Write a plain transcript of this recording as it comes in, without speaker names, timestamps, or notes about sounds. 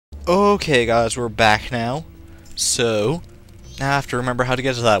Okay, guys, we're back now. So, now I have to remember how to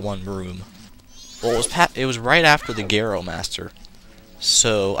get to that one room. Well, it was right after the Garo Master.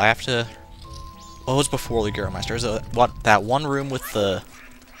 So, I have to... Well, it was before the Garo Master. It was that one room with the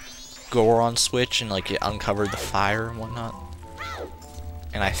Goron switch and, like, it uncovered the fire and whatnot.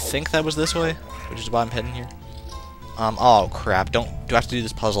 And I think that was this way, which is why I'm heading here. Oh, crap. Do I have to do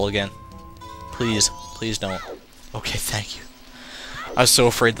this puzzle again? Please. Please don't. Okay, thank you. I was so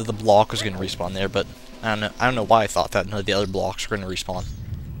afraid that the block was going to respawn there, but I don't know why I thought that none of the other blocks were going to respawn.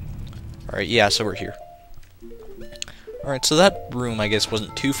 Alright, yeah, so we're here. Alright, so that room, I guess,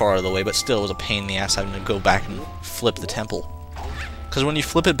 wasn't too far out of the way, but still it was a pain in the ass having to go back and flip the temple. Because when you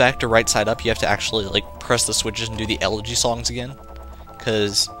flip it back to right side up, you have to actually, like, press the switches and do the elegy songs again.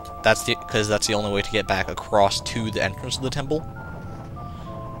 Because that's the only way to get back across to the entrance of the temple.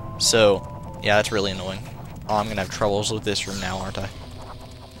 So, yeah, that's really annoying. Oh, I'm gonna have troubles with this room now, aren't I?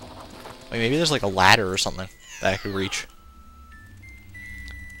 Wait, maybe there's like a ladder or something that I could reach.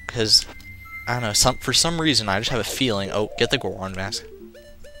 Because, I don't know, for some reason I just have a feeling... Oh, get the Goron mask.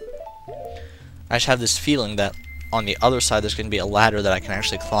 I just have this feeling that on the other side there's going to be a ladder that I can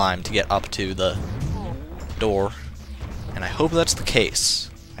actually climb to get up to the door. And I hope that's the case.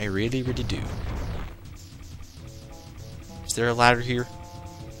 I really, really do. Is there a ladder here?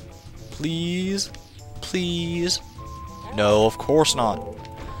 Please? Please? No, of course not.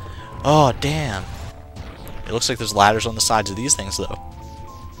 Oh, damn. It looks like there's ladders on the sides of these things, though.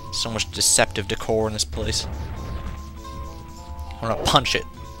 So much deceptive decor in this place. I'm gonna punch it.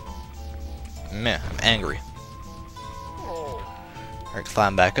 Meh, I'm angry. Alright,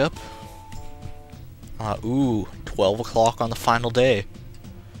 climb back up. Ooh, 12 o'clock on the final day.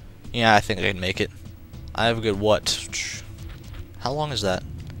 Yeah, I think I can make it. I have a good, what? How long is that?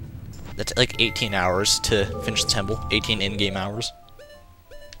 That's like 18 hours to finish the temple. 18 in-game hours.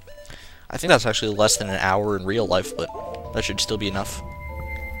 I think that's actually less than an hour in real life, but that should still be enough.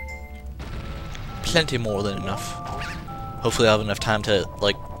 Plenty more than enough. Hopefully I'll have enough time to,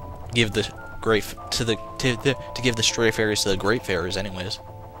 like, give the to give the stray fairies to the great fairies anyways.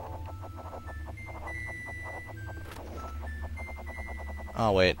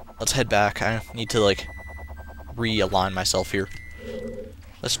 Oh wait, let's head back. I need to, like, realign myself here.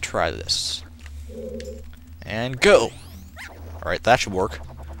 Let's try this. And go! Alright, that should work.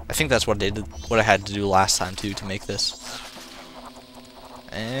 I think that's what I had to do last time too to make this.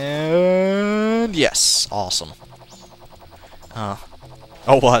 And yes, awesome. Oh,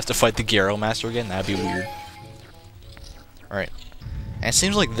 we'll have to fight the Garo Master again? That'd be weird. Alright. And it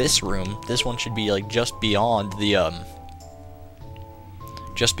seems like this one should be like just beyond the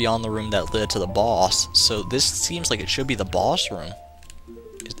room that led to the boss. So this seems like it should be the boss room.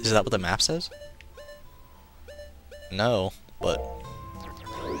 Is that what the map says? No, but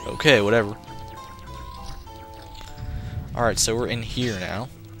okay, whatever. Alright, so we're in here now.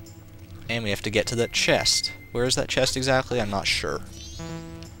 And we have to get to that chest. Where is that chest exactly? I'm not sure.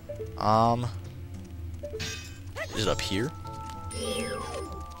 Is it up here?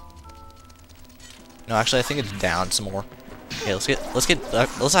 No, actually I think it's down some more. Okay,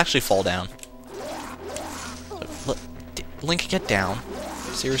 let's actually fall down. Link, get down.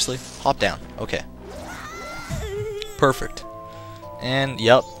 Seriously? Hop down. Okay. Perfect. And,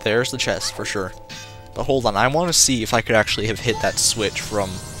 yep, there's the chest, for sure. But hold on, I want to see if I could actually have hit that switch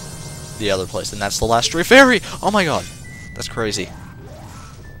from the other place. And that's the last stray fairy! Oh my god! That's crazy.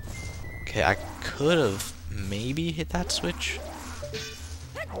 Okay, I could have maybe hit that switch.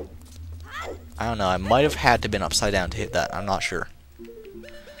 I don't know, I might have had to been upside down to hit that, I'm not sure.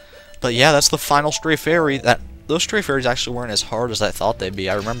 But yeah, that's the final stray fairy. Those stray fairies actually weren't as hard as I thought they'd be.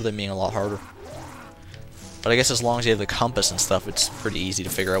 I remember them being a lot harder. But I guess as long as you have the compass and stuff, it's pretty easy to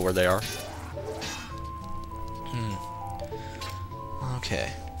figure out where they are.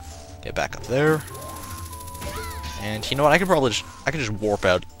 Okay. Get back up there. And you know what, I could just warp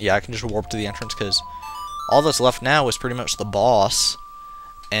out. Yeah, I can just warp to the entrance, because all that's left now is pretty much the boss.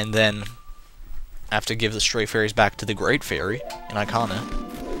 And then I have to give the stray fairies back to the great fairy in Icona.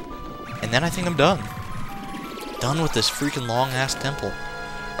 And then I think I'm done. Done with this freaking long-ass temple.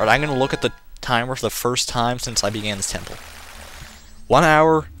 Alright, I'm gonna look at the timer for the first time since I began this temple. 1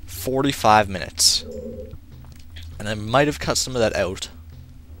 hour, 45 minutes. And I might have cut some of that out.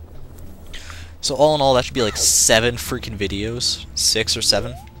 So all in all, that should be like 7 freaking videos. 6 or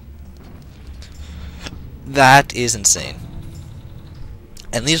 7. That is insane.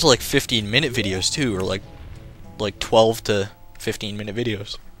 And these are like 15-minute videos too, or like 12 to 15-minute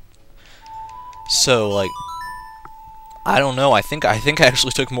videos. So like, I don't know. I think I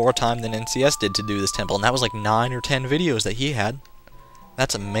actually took more time than NCS did to do this temple, and that was like 9 or 10 videos that he had.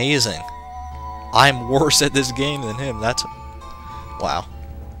 That's amazing. I'm worse at this game than him. That's... wow.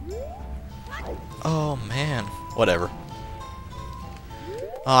 Oh, man. Whatever.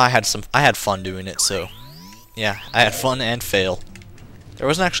 Oh, I had fun doing it, so... yeah, I had fun and fail. There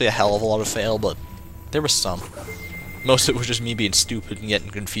wasn't actually a hell of a lot of fail, but there was some. Most of it was just me being stupid and getting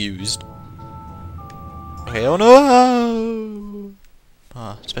confused. Okay, oh no!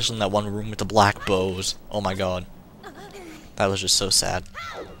 Especially in that one room with the black bows. Oh my god. That was just so sad.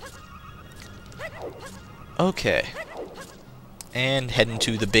 Okay. And heading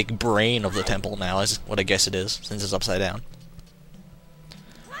to the big brain of the temple now, is what I guess it is, since it's upside down.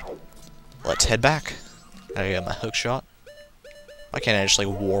 Let's head back. I got my hook shot. Why can't I just like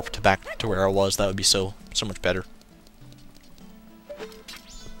warp back to where I was? That would be so much better.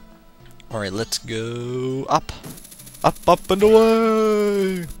 Alright, let's go up. Up, up, and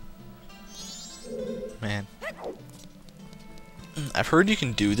away! Man. I've heard you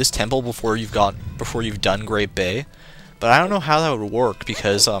can do this temple before you've done Great Bay, but I don't know how that would work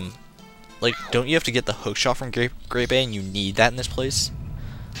because like, don't you have to get the hook shot from Great Bay and you need that in this place?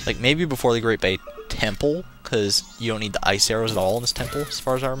 Like, maybe before the Great Bay temple, because you don't need the ice arrows at all in this temple, as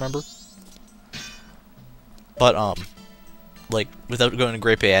far as I remember. But like, without going to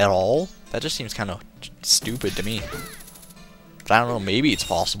Great Bay at all, that just seems kind of stupid to me. But I don't know, maybe it's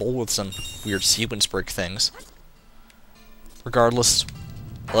possible with some weird sequence break things. Regardless,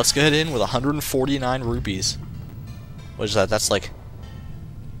 let's get in with 149 rupees. What is that? That's like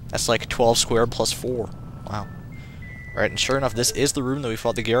 12 squared plus 4. Wow. Alright, and sure enough, this is the room that we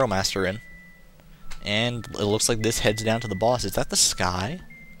fought the Garo Master in. And it looks like this heads down to the boss. Is that the sky?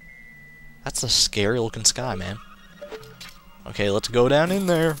 That's a scary looking sky, man. Okay, let's go down in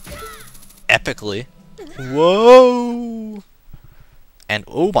there. Epically. Whoa! And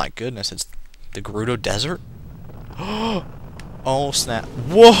oh my goodness, it's the Gerudo Desert? Oh snap.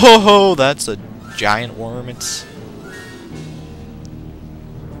 Whoa! That's a giant worm. It's...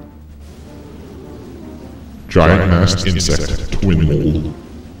 giant masked insect, Twinmold.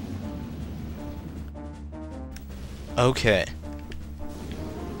 Okay.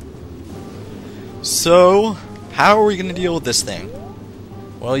 So, how are we going to deal with this thing?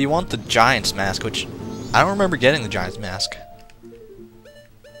 Well, you want the Giant's Mask, which I don't remember getting the Giant's Mask.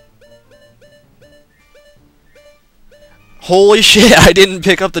 Holy shit, I didn't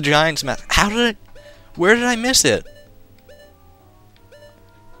pick up the Giant's Mask. How did I... where did I miss it?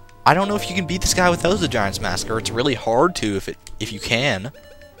 I don't know if you can beat this guy without the Giant's Mask, or it's really hard to if you can.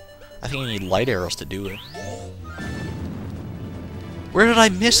 I think you need light arrows to do it. Where did I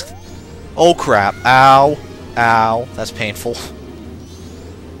miss... oh crap. Ow. Ow. That's painful.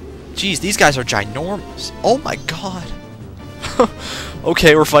 Jeez, these guys are ginormous. Oh my god.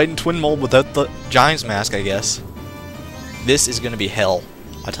 Okay, we're fighting Twinmold without the Giant's Mask, I guess. This is gonna be hell,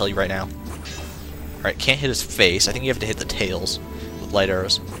 I'll tell you right now. Alright, can't hit his face. I think you have to hit the tails with light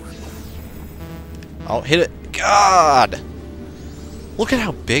arrows. Oh, hit it. God! Look at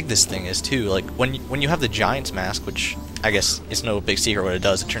how big this thing is, too. Like, when you have the Giant's Mask, which I guess it's no big secret what it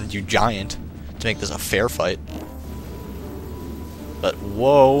does, it turns you giant to make this a fair fight. But,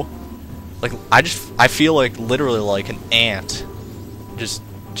 whoa. Like, I feel like literally like an ant. Just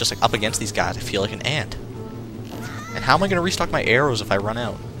like up against these guys, I feel like an ant. And how am I going to restock my arrows if I run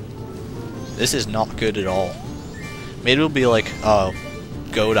out? This is not good at all. Maybe it'll be like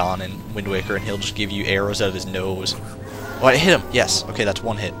Godon in Wind Waker and he'll just give you arrows out of his nose. Oh, I hit him! Yes. Okay, that's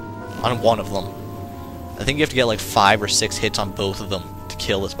one hit. On one of them. I think you have to get like 5 or 6 hits on both of them to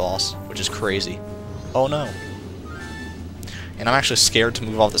kill this boss, which is crazy. Oh no. And I'm actually scared to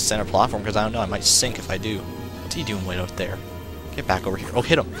move off the center platform because I don't know, I might sink if I do. What's he doing way out there? Get back over here. Oh,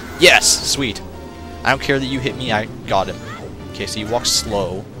 hit him! Yes! Sweet! I don't care that you hit me, I got him. Okay, so you walk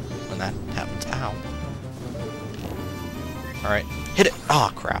slow when that happens. Ow. Alright, hit it!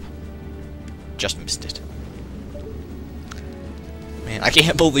 Ah, crap. Just missed it. Man, I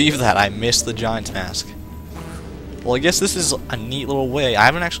can't believe that I missed the Giant's Mask. Well, I guess this is a neat little way. I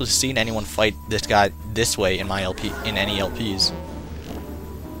haven't actually seen anyone fight this guy this way in my in any LPs.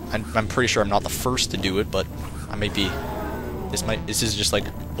 I'm pretty sure I'm not the first to do it, but I may be. This is just like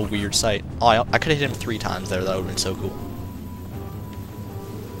a weird sight. Oh, I could have hit him 3 times there. That would have been so cool.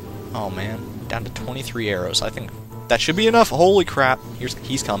 Oh man, down to 23 arrows. I think that should be enough. Holy crap!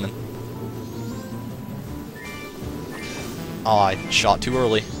 He's coming. Oh, I shot too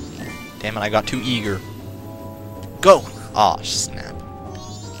early. Damn it! I got too eager. Go! Aw, oh, snap.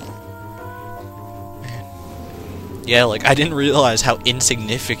 Man. Yeah, like I didn't realize how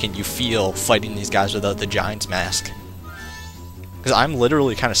insignificant you feel fighting these guys without the Giant's Mask. Because I'm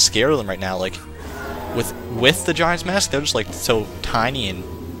literally kind of scared of them right now, like, with the Giant's Mask, they're just like so tiny and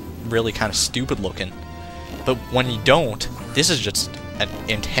really kind of stupid looking. But when you don't, this is just an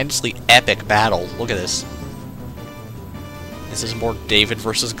intensely epic battle. Look at this. This is more David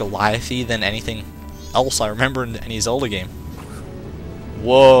versus Goliath-y than anything else I remember in any Zelda game.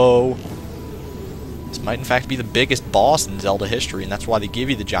 Whoa. This might in fact be the biggest boss in Zelda history, and that's why they give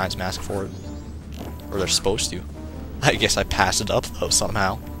you the Giant's Mask for it. Or they're supposed to. I guess I passed it up, though,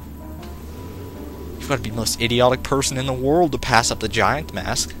 somehow. You've got to be the most idiotic person in the world to pass up the Giant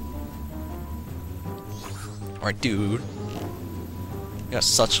Mask. Alright, dude. You got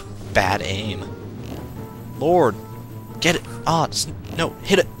such bad aim. Lord. Get it. Ah, no,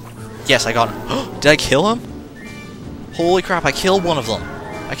 hit it. Yes, I got him. Did I kill him? Holy crap, I killed one of them.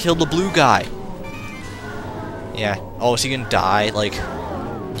 I killed the blue guy. Yeah. Oh, is he gonna die? Like,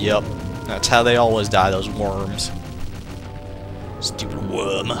 yep. That's how they always die, those worms. Stupid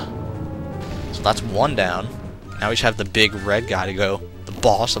worm. So that's one down. Now we should have the big red guy to go. The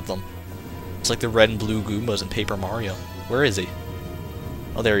boss of them. It's like the red and blue Goombas in Paper Mario. Where is he?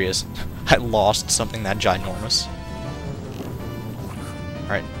 Oh, there he is. I lost something that ginormous.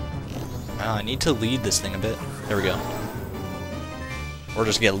 Alright. I need to lead this thing a bit. There we go. Or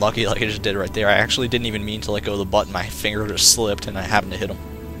just get lucky like I just did right there. I actually didn't even mean to let go of the button. My finger just slipped and I happened to hit him.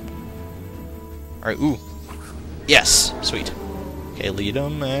 Alright, ooh. Yes! Sweet. Okay, lead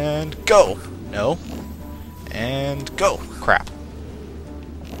him and go! No. And go! Crap.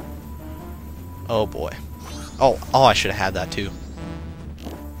 Oh boy. Oh, I should have had that too.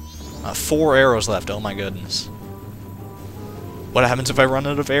 4 arrows left, oh my goodness. What happens if I run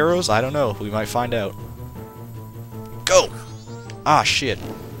out of arrows? I don't know. We might find out. Go! Ah, shit.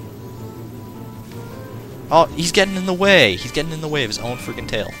 Oh, he's getting in the way. He's getting in the way of his own freaking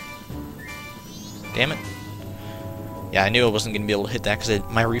tail. Damn it. Yeah, I knew I wasn't going to be able to hit that because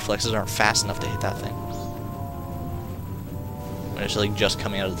my reflexes aren't fast enough to hit that thing. When it's like just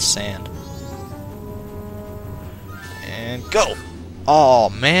coming out of the sand. And go! Oh,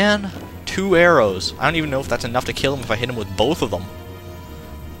 man. 2 arrows. I don't even know if that's enough to kill him if I hit him with both of them.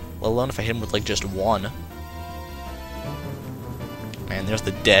 Let alone if I hit him with, like, just one. Man, there's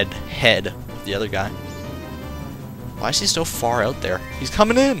the dead head of the other guy. Why is he so far out there? He's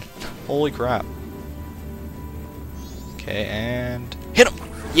coming in! Holy crap. Okay, and... hit him!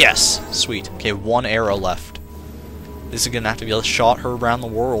 Yes! Sweet. Okay, 1 arrow left. This is gonna have to be able to shot her around the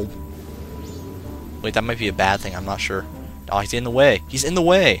world. Wait, that might be a bad thing. I'm not sure. Oh, he's in the way. He's in the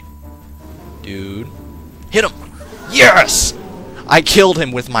way! Dude. Hit him! Yes! I killed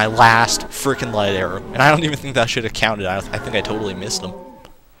him with my last frickin' light arrow. And I don't even think that should have counted. I think I totally missed him.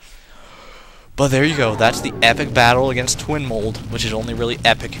 But there you go. That's the epic battle against Twinmold, which is only really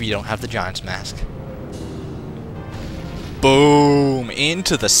epic if you don't have the Giant's Mask. Boom!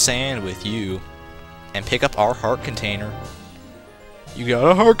 Into the sand with you. And pick up our heart container. You got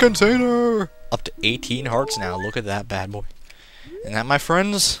a heart container! Up to 18 hearts now. Look at that bad boy. And that, my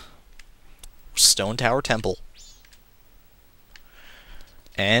friends... Stone Tower Temple.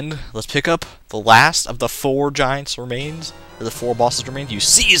 And let's pick up the last of the 4 giants remains, or the 4 bosses remains. You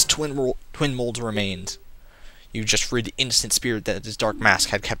seize Twinmold's remains. You just freed the innocent spirit that his dark mask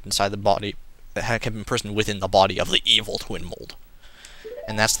had kept inside the body, that had kept imprisoned within the body of the evil Twinmold.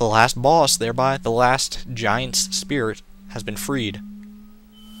 And that's the last boss. Thereby, the last giant's spirit has been freed.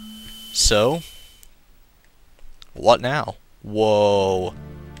 So, what now? Whoa.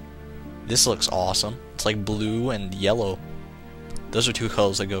 This looks awesome. It's like blue and yellow. Those are 2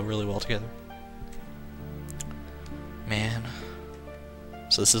 colors that go really well together. Man.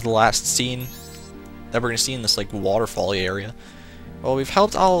 So this is the last scene that we're going to see in this like waterfall area. Well, we've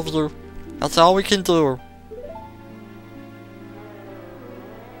helped all of you. That's all we can do.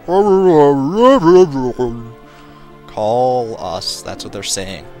 Call us. That's what they're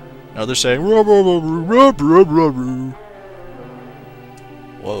saying. No, they're saying.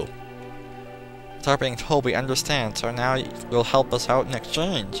 Whoa. Start being told we understand, so now you'll help us out in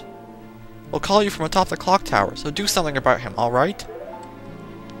exchange. We'll call you from atop the clock tower, so do something about him, alright?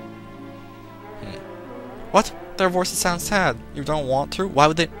 What? Their voices sound sad. You don't want to? Why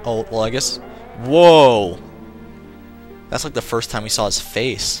would they? Oh, well, I guess. Whoa! That's like the first time we saw his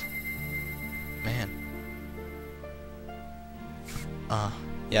face. Man.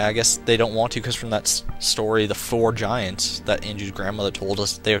 Yeah, I guess they don't want to because from that story, the 4 giants that Andrew's grandmother told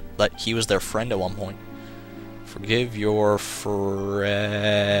us, that he was their friend at one point. Forgive your fries.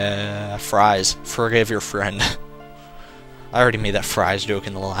 Forgive your friend. I already made that fries joke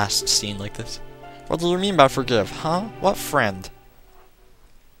in the last scene like this. What do you mean by forgive, huh? What friend?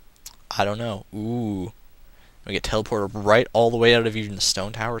 I don't know. Ooh. We get teleported right all the way out of even the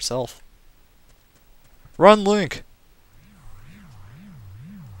stone tower itself. Run, Link!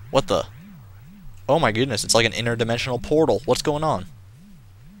 What the? Oh my goodness, it's like an interdimensional portal. What's going on?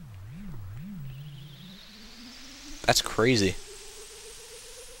 That's crazy.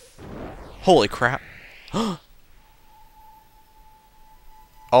 Holy crap. Oh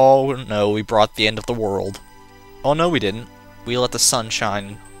no, we brought the end of the world. Oh no, we didn't. We let the sun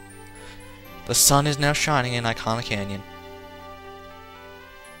shine. The sun is now shining in Iconic Canyon.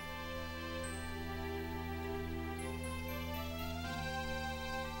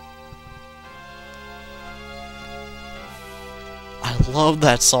 I love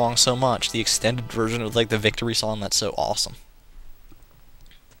that song so much. The extended version of like the victory song, that's so awesome.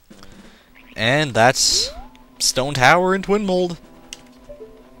 And that's Stone Tower in Twinmold.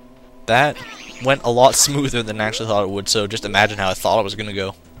 That went a lot smoother than I actually thought it would, so just imagine how I thought it was gonna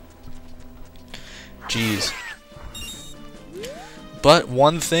go. Jeez. But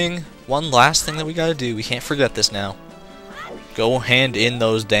one last thing that we gotta do, we can't forget this now. Go hand in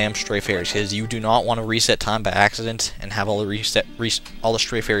those damn stray fairies, because you do not want to reset time by accident and have all the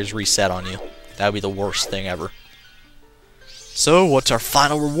stray fairies reset on you. That would be the worst thing ever. So, what's our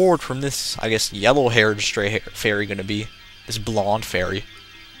final reward from this, I guess, yellow-haired stray fairy gonna be? This blonde fairy.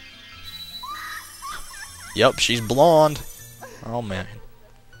 Yep, she's blonde. Oh man.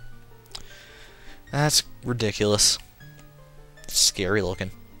 That's ridiculous. It's scary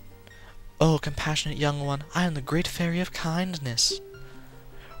looking. Oh, compassionate young one, I am the Great Fairy of Kindness.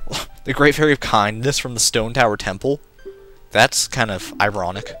 The Great Fairy of Kindness from the Stone Tower Temple? That's kind of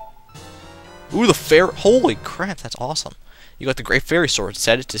ironic. Ooh, the fairy. Holy crap, that's awesome. You got the Great Fairy Sword,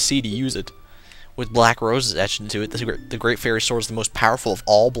 set it to C to use it. With black roses etched into it, the Great Fairy Sword is the most powerful of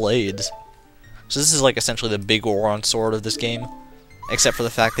all blades. So this is like essentially the big Oron sword of this game. Except for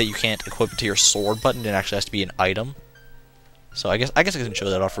the fact that you can't equip it to your sword button, it actually has to be an item. So I guess I can show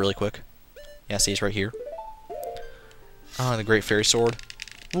that off really quick. Yeah, see, it's right here. Oh, the Great Fairy Sword.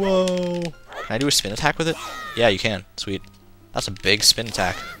 Whoa! Can I do a spin attack with it? Yeah, you can. Sweet. That's a big spin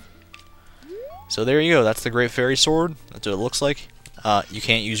attack. So there you go. That's the Great Fairy Sword. That's what it looks like. You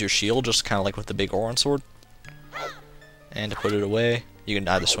can't use your shield, just kind of like with the big Oron sword. And to put it away, you can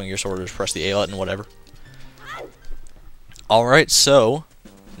either swing your sword or just press the A button, whatever. Alright, so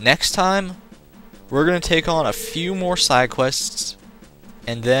next time we're going to take on a few more side quests,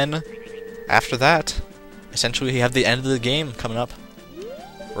 and then after that, essentially we have the end of the game coming up.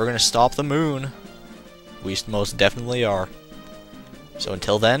 We're going to stop the moon. We most definitely are. So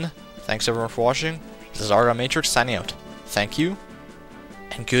until then, thanks everyone for watching. This is Argon Matrix signing out. Thank you,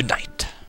 and good night.